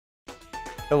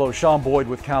Hello, Shawn Boyd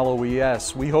with Cal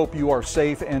OES. We hope you are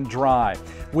safe and dry.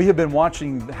 We have been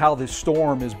watching how this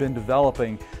storm has been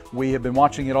developing. We have been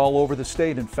watching it all over the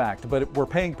state, in fact, but we're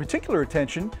paying particular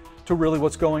attention to really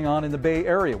what's going on in the Bay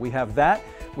Area. We have that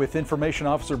with Information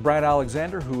Officer Brad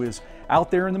Alexander, who is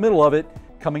out there in the middle of it,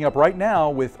 coming up right now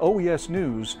with OES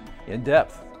News in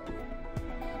depth.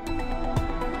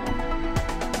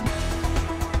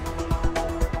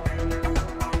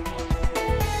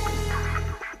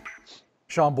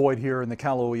 Shawn Boyd here in the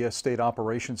Cal OES State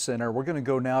Operations Center. We're going to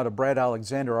go now to Brad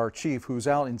Alexander, our chief, who's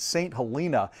out in St.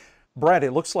 Helena. Brad,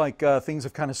 it looks like things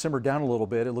have kind of simmered down a little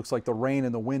bit. It looks like the rain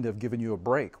and the wind have given you a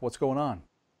break. What's going on?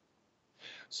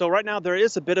 So right now there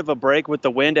is a bit of a break with the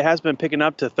wind. It has been picking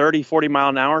up to 30, 40 mile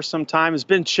an hour sometimes. It's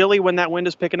been chilly when that wind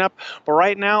is picking up, but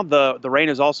right now the rain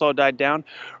has also died down.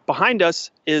 Behind us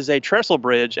is a trestle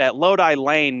bridge at Lodi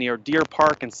Lane near Deer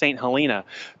Park in St. Helena.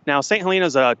 Now St. Helena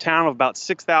is a town of about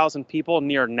 6,000 people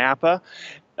near Napa.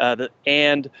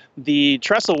 And the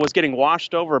trestle was getting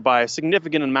washed over by a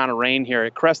significant amount of rain here.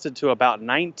 It crested to about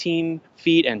 19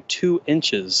 feet and 2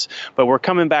 inches, but we're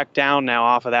coming back down now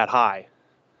off of that high.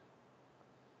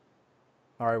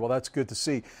 All right, well, that's good to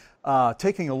see.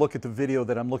 Taking a look at the video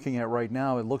that I'm looking at right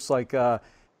now, it looks like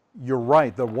you're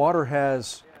right. The water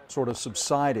has sort of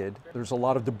subsided. There's a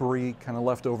lot of debris kind of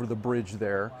left over the bridge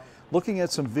there. Looking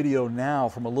at some video now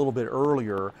from a little bit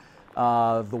earlier,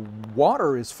 the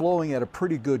water is flowing at a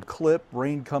pretty good clip,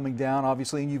 rain coming down,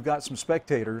 obviously, and you've got some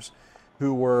spectators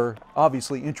who were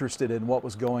obviously interested in what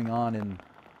was going on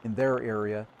in their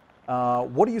area.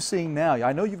 What are you seeing now?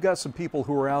 I know you've got some people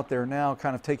who are out there now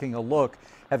kind of taking a look.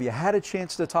 Have you had a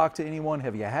chance to talk to anyone?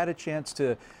 Have you had a chance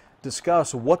to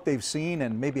discuss what they've seen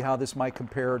and maybe how this might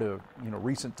compare to,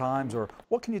 recent times, or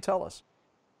what can you tell us?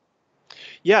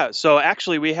 Yeah, so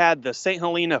actually we had the St.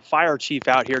 Helena fire chief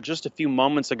out here just a few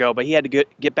moments ago, but he had to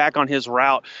get back on his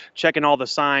route, checking all the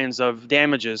signs of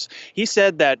damages. He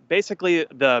said that basically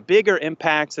the bigger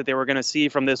impacts that they were going to see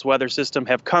from this weather system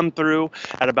have come through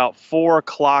at about 4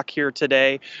 o'clock here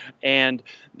today, and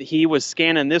he was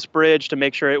scanning this bridge to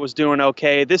make sure it was doing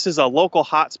okay. This is a local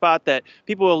hotspot that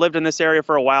people who lived in this area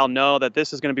for a while know that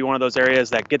this is going to be one of those areas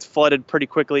that gets flooded pretty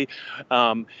quickly.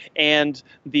 And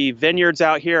the vineyards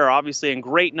out here are obviously in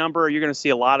great number. You're going to see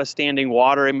a lot of standing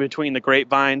water in between the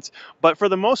grapevines. But for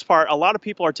the most part, a lot of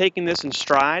people are taking this in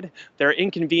stride. They're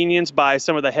inconvenienced by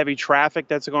some of the heavy traffic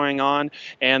that's going on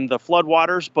and the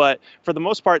floodwaters. But for the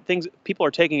most part, people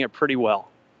are taking it pretty well.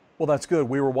 Well, that's good.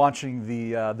 We were watching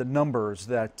the numbers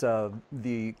that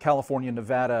the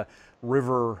California-Nevada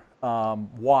River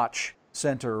Watch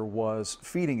Center was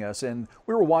feeding us, and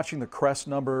we were watching the crest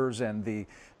numbers and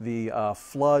the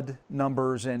flood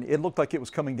numbers, and it looked like it was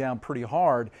coming down pretty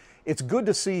hard. It's good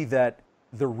to see that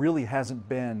there really hasn't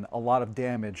been a lot of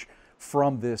damage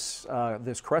from this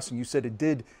cresting. You said it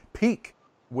did peak,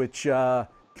 which kind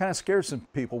of scared some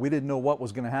people. We didn't know what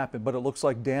was going to happen, but it looks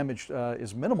like damage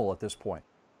is minimal at this point.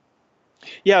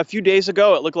 Yeah, a few days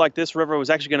ago, it looked like this river was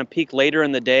actually going to peak later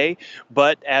in the day,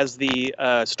 but as the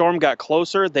storm got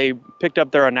closer, they picked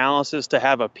up their analysis to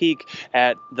have a peak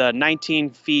at the 19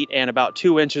 feet and about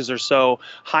 2 inches or so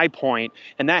high point,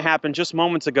 and that happened just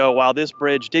moments ago while this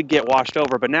bridge did get washed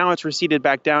over, but now it's receded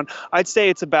back down. I'd say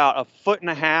it's about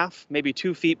 1.5 feet, maybe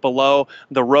 2 feet below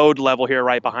the road level here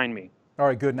right behind me. All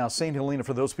right, good. Now, St. Helena,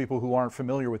 for those people who aren't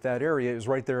familiar with that area, is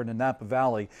right there in the Napa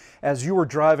Valley. As you were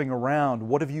driving around,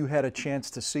 what have you had a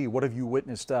chance to see? What have you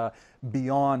witnessed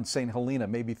beyond St. Helena,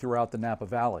 maybe throughout the Napa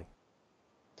Valley?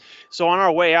 So on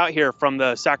our way out here from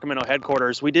the Sacramento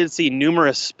headquarters, we did see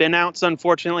numerous spinouts,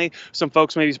 unfortunately. Some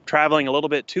folks may be traveling a little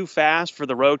bit too fast for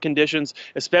the road conditions,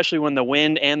 especially when the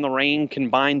wind and the rain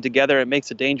combine together. It makes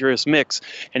a dangerous mix.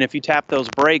 And if you tap those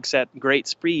brakes at great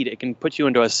speed, it can put you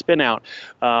into a spinout.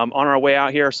 On our way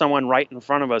out here, someone right in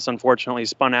front of us, unfortunately,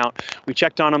 spun out. We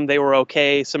checked on them. They were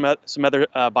okay. Some other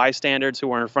bystanders who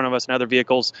were in front of us in other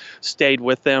vehicles stayed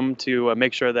with them to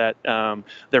make sure that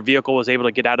their vehicle was able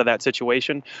to get out of that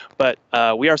situation. But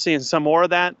we are seeing some more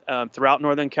of that throughout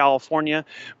Northern California.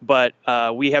 But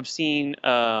we have seen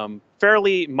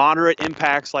fairly moderate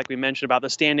impacts, like we mentioned, about the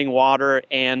standing water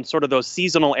and sort of those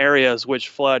seasonal areas which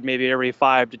flood maybe every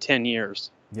 5 to 10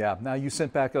 years. Yeah. Now, you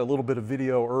sent back a little bit of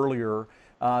video earlier.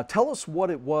 Tell us what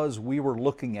it was we were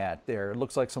looking at there. It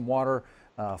looks like some water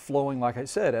flowing, like I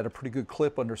said, at a pretty good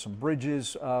clip under some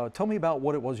bridges. Tell me about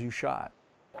what it was you shot.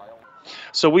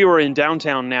 So we were in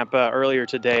downtown Napa earlier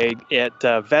today at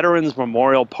Veterans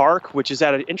Memorial Park, which is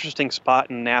at an interesting spot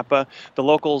in Napa. The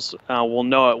locals will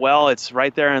know it well. It's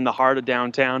right there in the heart of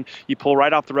downtown. You pull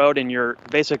right off the road and you're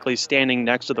basically standing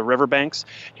next to the riverbanks.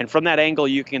 And from that angle,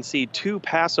 you can see two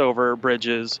Passover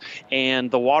bridges,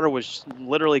 and the water was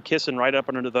literally kissing right up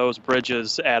under those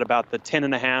bridges at about the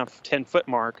 10.5–10 foot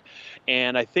mark.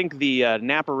 And I think the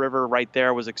Napa River right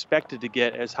there was expected to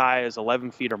get as high as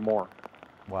 11 feet or more.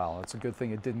 Wow, it's a good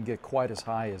thing it didn't get quite as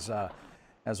high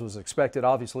as was expected.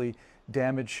 Obviously,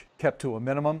 damage kept to a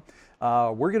minimum.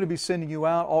 We're going to be sending you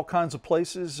out all kinds of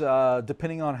places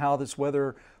depending on how this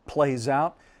weather plays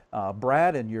out.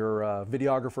 Brad and your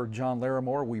videographer, John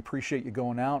Larimore, we appreciate you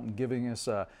going out and giving us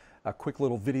a quick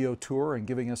little video tour and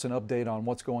giving us an update on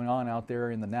what's going on out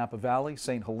there in the Napa Valley,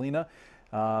 St. Helena.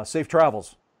 Safe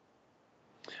travels.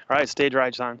 All right, stay dry,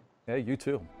 Shawn. Hey, you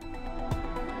too.